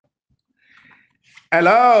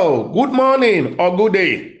Hello, good morning or good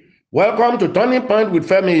day. Welcome to Turning Point with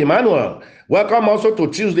Femi Emmanuel. Welcome also to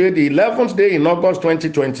Tuesday, the 11th day in August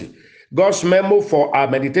 2020. God's memo for our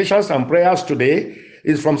meditations and prayers today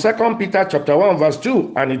is from 2 Peter chapter 1 verse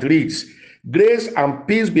 2, and it reads, "Grace and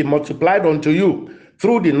peace be multiplied unto you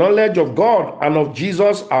through the knowledge of God and of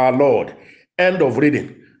Jesus our Lord." End of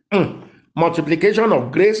reading. Multiplication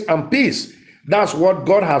of grace and peace. That's what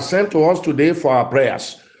God has sent to us today for our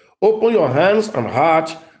prayers. Open your hands and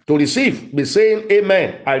heart to receive. Be saying,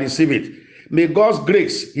 Amen, I receive it. May God's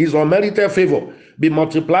grace, His unmerited favor, be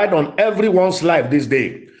multiplied on everyone's life this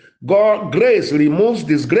day. God, grace removes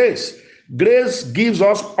disgrace. Grace gives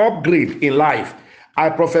us upgrade in life.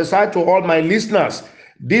 I prophesy to all my listeners,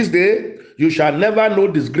 this day you shall never know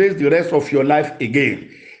disgrace the rest of your life again.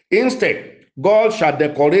 Instead, God shall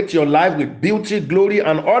decorate your life with beauty, glory,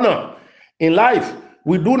 and honor. In life,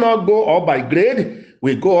 we do not go up by grade,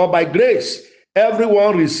 we go up by grace.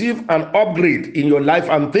 Everyone receive an upgrade in your life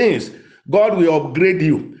and things. God will upgrade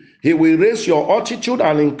you. He will raise your altitude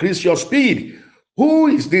and increase your speed. Who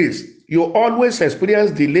is this? You always experience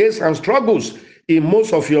delays and struggles in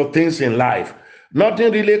most of your things in life.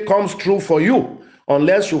 Nothing really comes true for you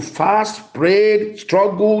unless you fast, prayed,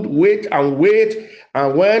 struggled, wait, and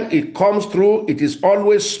when it comes through, it is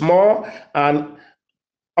always small and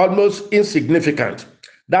almost insignificant.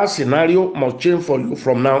 That scenario must change for you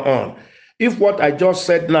from now on. If what I just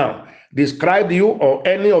said now described you or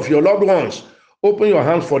any of your loved ones, open your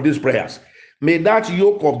hands for these prayers. May that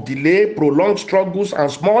yoke of delay, prolonged struggles, and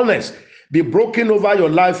smallness be broken over your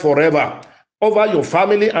life forever, over your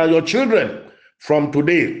family and your children. From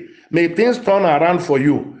today, may things turn around for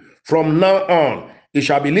you. From now on, it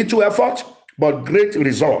shall be little effort, but great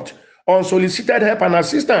result. Unsolicited help and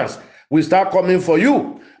assistance will start coming for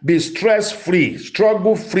you. Be stress-free,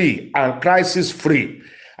 struggle-free, and crisis-free.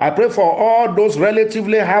 I pray for all those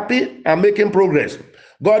relatively happy and making progress.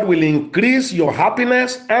 God will increase your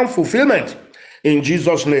happiness and fulfillment. In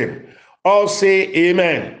Jesus' name. All say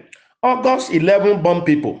amen. August 11 born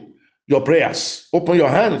people, your prayers. Open your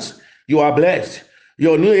hands. You are blessed.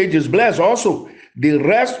 Your new age is blessed also. The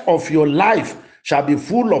rest of your life shall be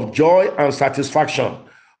full of joy and satisfaction.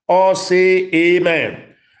 All say amen.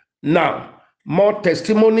 Now, more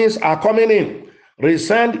testimonies are coming in.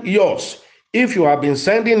 Resend yours. If you have been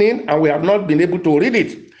sending in and we have not been able to read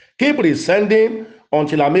it, keep resending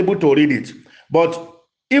until I'm able to read it. But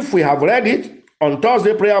if we have read it on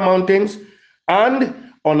Thursday Prayer Mountains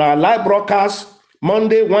and on our live broadcast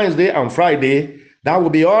Monday, Wednesday, and Friday, that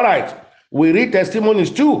will be all right. We read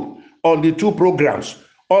testimonies too on the two programs.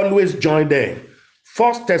 Always join them.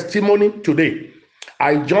 First testimony today.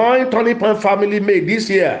 I joined Turning Point Family May this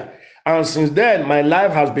year, and since then, my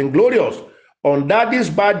life has been glorious. On Daddy's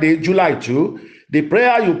birthday, July 2, the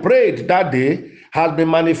prayer you prayed that day has been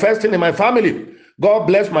manifesting in my family. God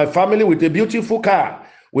bless my family with a beautiful car.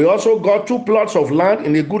 We also got 2 plots of land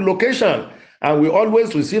in a good location, and we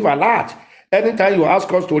always receive a lot. Anytime you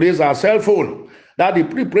ask us to raise our cell phone, Daddy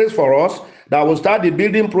prays for us that we'll start the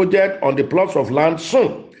building project on the plots of land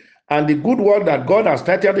soon. And the good work that God has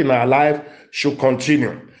started in our life should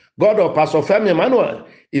continue. God of Pastor Femi Emmanuel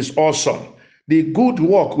is awesome. The good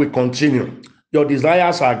work will continue. Your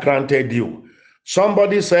desires are granted you.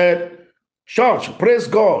 Somebody said, church, praise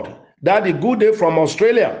God. Daddy, good day from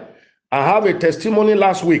Australia. I have a testimony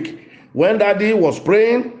last week. When Daddy was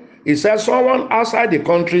praying, he said, someone outside the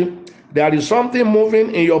country, there is something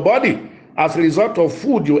moving in your body as a result of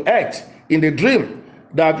food you ate in the dream,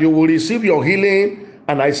 that you will receive your healing.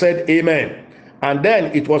 And I said, amen. And then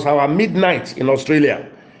it was our midnight in Australia.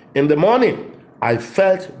 In the morning, I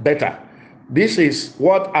felt better. This is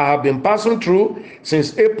what I have been passing through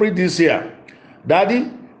since April this year.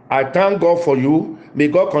 Daddy, I thank God for you. May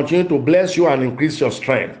God continue to bless you and increase your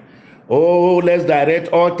strength. Oh, let's direct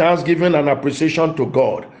all thanksgiving and appreciation to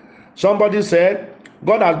God. Somebody said,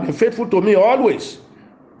 God has been faithful to me always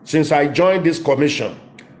since I joined this commission.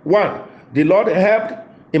 1, the Lord helped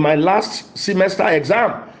in my last semester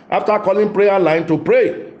exam after calling prayer line to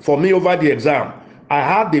pray for me over the exam. I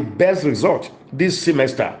had the best result this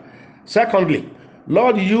semester. Secondly,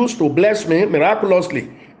 Lord used to bless me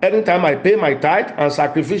miraculously anytime I pay my tithe and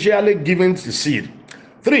sacrificially giving the seed.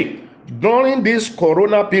 3, during this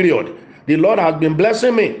corona period, the Lord has been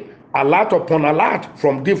blessing me a lot upon a lot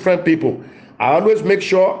from different people. I always make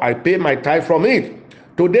sure I pay my tithe from it.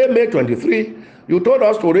 Today, May 23, you told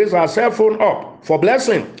us to raise our cell phone up for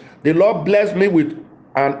blessing. The Lord blessed me with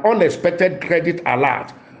an unexpected credit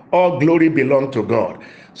alert. All glory belongs to God.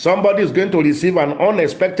 Somebody is going to receive an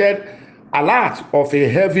unexpected alert of a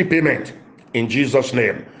heavy payment in Jesus'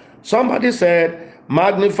 name. Somebody said,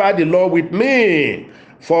 Magnify the Lord with me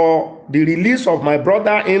for the release of my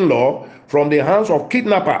brother-in-law from the hands of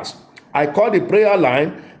kidnappers. I called the prayer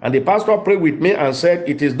line, and the pastor prayed with me and said,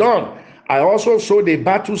 it is done. I also sowed a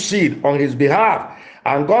battle seed on his behalf,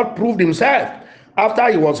 and God proved himself. After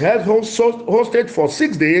he was hosted for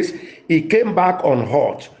 6 days, he came back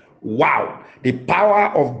unhurt. Wow, the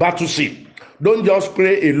power of battle seed. Don't just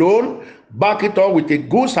pray alone, back it up with a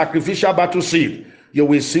good sacrificial battle seed. You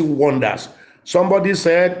will see wonders. Somebody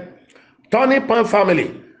said, Turning Point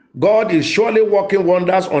family, God is surely working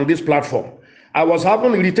wonders on this platform. I was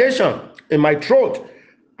having irritation in my throat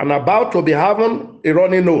and about to be having a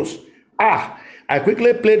runny nose. I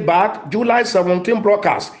quickly played back July 17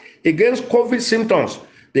 broadcast against COVID symptoms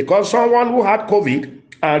because someone who had COVID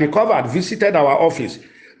and recovered visited our office.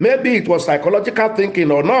 Maybe it was psychological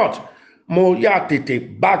thinking or not.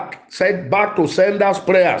 Back to senders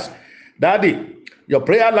prayers. Daddy, your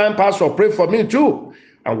prayer line pastor pray for me too,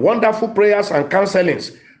 and wonderful prayers and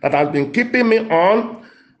counselings that has been keeping me on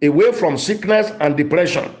away from sickness and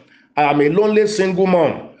depression. I am a lonely single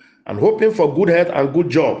mom and hoping for good health and good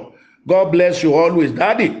job. God bless you always,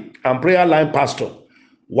 Daddy and prayer line pastor.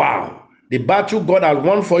 Wow, the battle God has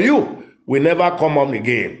won for you will never come on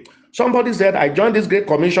again. Somebody said, I joined this great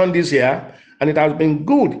commission this year, and it has been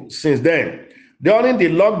good since then. During the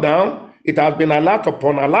lockdown, it has been alert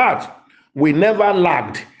upon alert. We never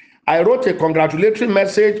lagged. I wrote a congratulatory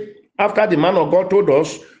message after the man of God told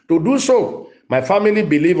us to do so. My family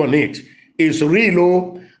believe on it. It's real.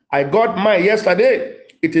 Oh, I got mine yesterday.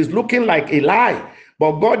 It is looking like a lie,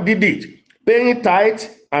 but God did it. Paying tithe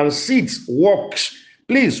and seeds works.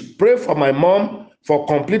 Please pray for my mom for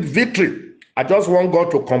complete victory. I just want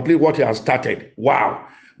God to complete what he has started. Wow.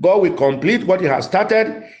 God will complete what he has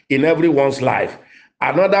started in everyone's life.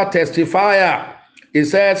 Another testifier, he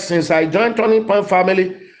said, since I joined Turning Point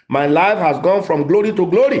family, my life has gone from glory to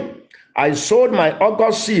glory. I sowed my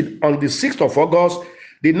August seed on the 6th of August.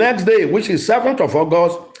 The next day, which is 7th of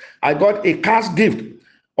August, I got a cash gift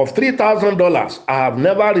of $3,000. I have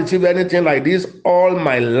never received anything like this all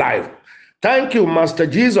my life. Thank you, Master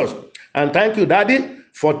Jesus. And thank you, Daddy,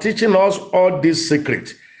 for teaching us all these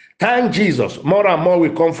secrets. Thank Jesus. More and more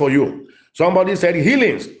will come for you. Somebody said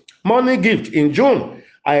healings, money gift. In June,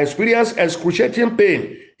 I experienced excruciating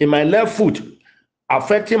pain in my left foot,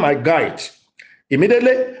 affecting my gait.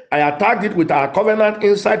 Immediately, I attacked it with our covenant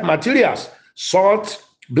insight materials, salt,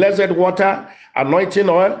 blessed water, anointing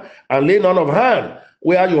oil, and laying on of hand,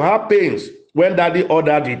 where you have pains when Daddy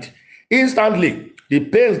ordered it. Instantly, the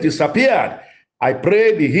pains disappeared. I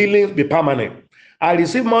pray the healings be permanent. I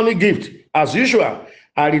receive money gift. As usual,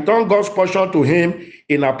 I return God's portion to him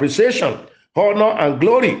in appreciation, honor, and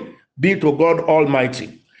glory be to God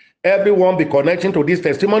Almighty. Everyone be connecting to these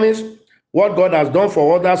testimonies. What God has done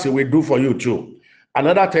for others, he will do for you too.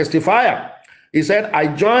 Another testifier, he said, I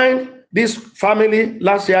joined this family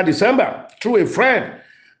last year, December, through a friend,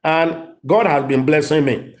 and God has been blessing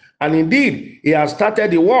me. And indeed, he has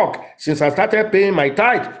started the work since I started paying my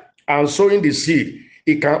tithe and sowing the seed.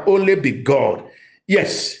 It can only be God.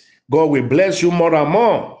 Yes, God will bless you more and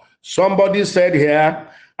more. Somebody said here,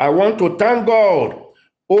 I want to thank God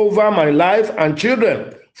over my life and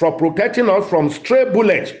children for protecting us from stray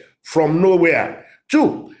bullets from nowhere.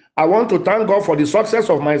 2, I want to thank God for the success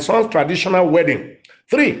of my son's traditional wedding.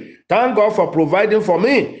 3, thank God for providing for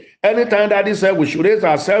me. Anytime Daddy said we should raise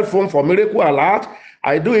our cell phone for miracle alert,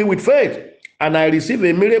 I do it with faith, and I receive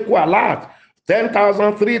a miracle alert,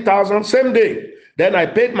 10,000, 3,000, same day. Then I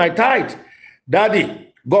paid my tithe.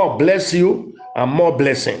 Daddy, God bless you and more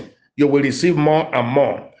blessing. You will receive more and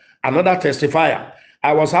more. Another testifier,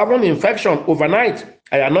 I was having infection overnight.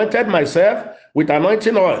 I anointed myself with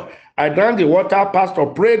anointing oil. I drank the water pastor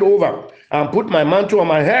prayed over and put my mantle on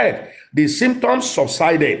my head. The symptoms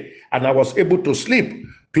subsided and I was able to sleep.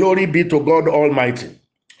 Glory be to God Almighty.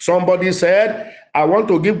 Somebody said, I want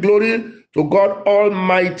to give glory to God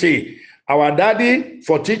Almighty, our Daddy,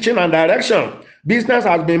 for teaching and direction. Business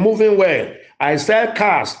has been moving well. I sell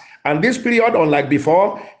cars, and this period, unlike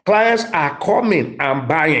before, clients are coming and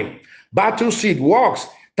buying. Battle seed works,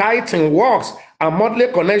 tithing works, and monthly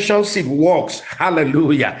connection seed works.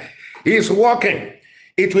 Hallelujah. It's working.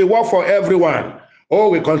 It will work for everyone. Oh,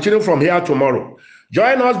 we continue from here tomorrow.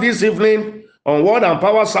 Join us this evening on Word and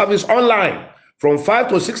Power Service online from 5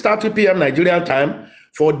 to 6:30 p.m. Nigerian time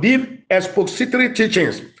for deep expository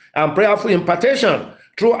teachings and prayerful impartation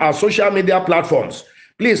through our social media platforms.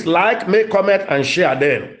 Please like, make, comment, and share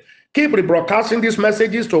them. Keep rebroadcasting these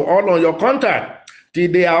messages to all on your contact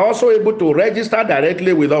till they are also able to register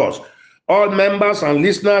directly with us. All members and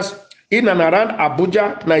listeners in and around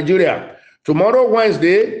Abuja, Nigeria. Tomorrow,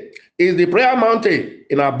 Wednesday, is the Prayer Mountain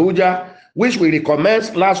in Abuja, which we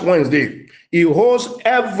recommenced last Wednesday. It hosts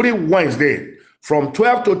every Wednesday from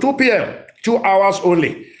 12 to 2 p.m., 2 hours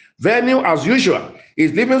only. Venue, as usual,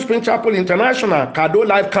 is Living Spring Chapel International, Kado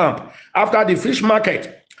Life Camp, after the fish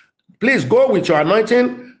market. Please go with your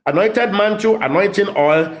anointed mantle, anointing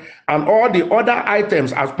oil, and all the other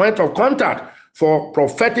items as point of contact for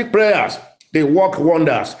prophetic prayers. They work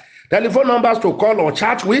wonders. Telephone numbers to call or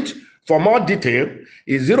chat with for more detail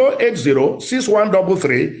is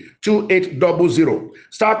 080-6133-2800.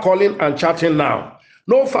 Start calling and chatting now.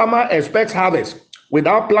 No farmer expects harvest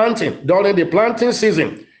without planting during the planting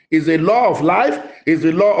season. It's a law of life, it's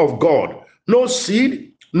the law of God. No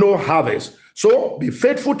seed, no harvest. So be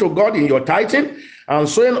faithful to God in your tithing and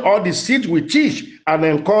sowing all the seeds we teach and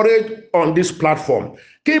encourage on this platform.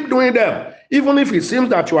 Keep doing them. Even if it seems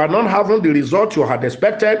that you are not having the result you had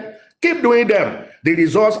expected, keep doing them. The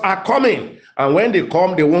results are coming. And when they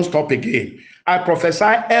come, they won't stop again. I prophesy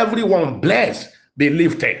everyone blessed, be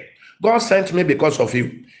lifted. God sent me because of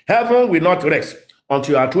you. Heaven will not rest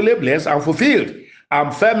until you are truly blessed and fulfilled.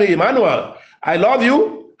 I'm Femi Emmanuel. I love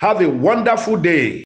you. Have a wonderful day.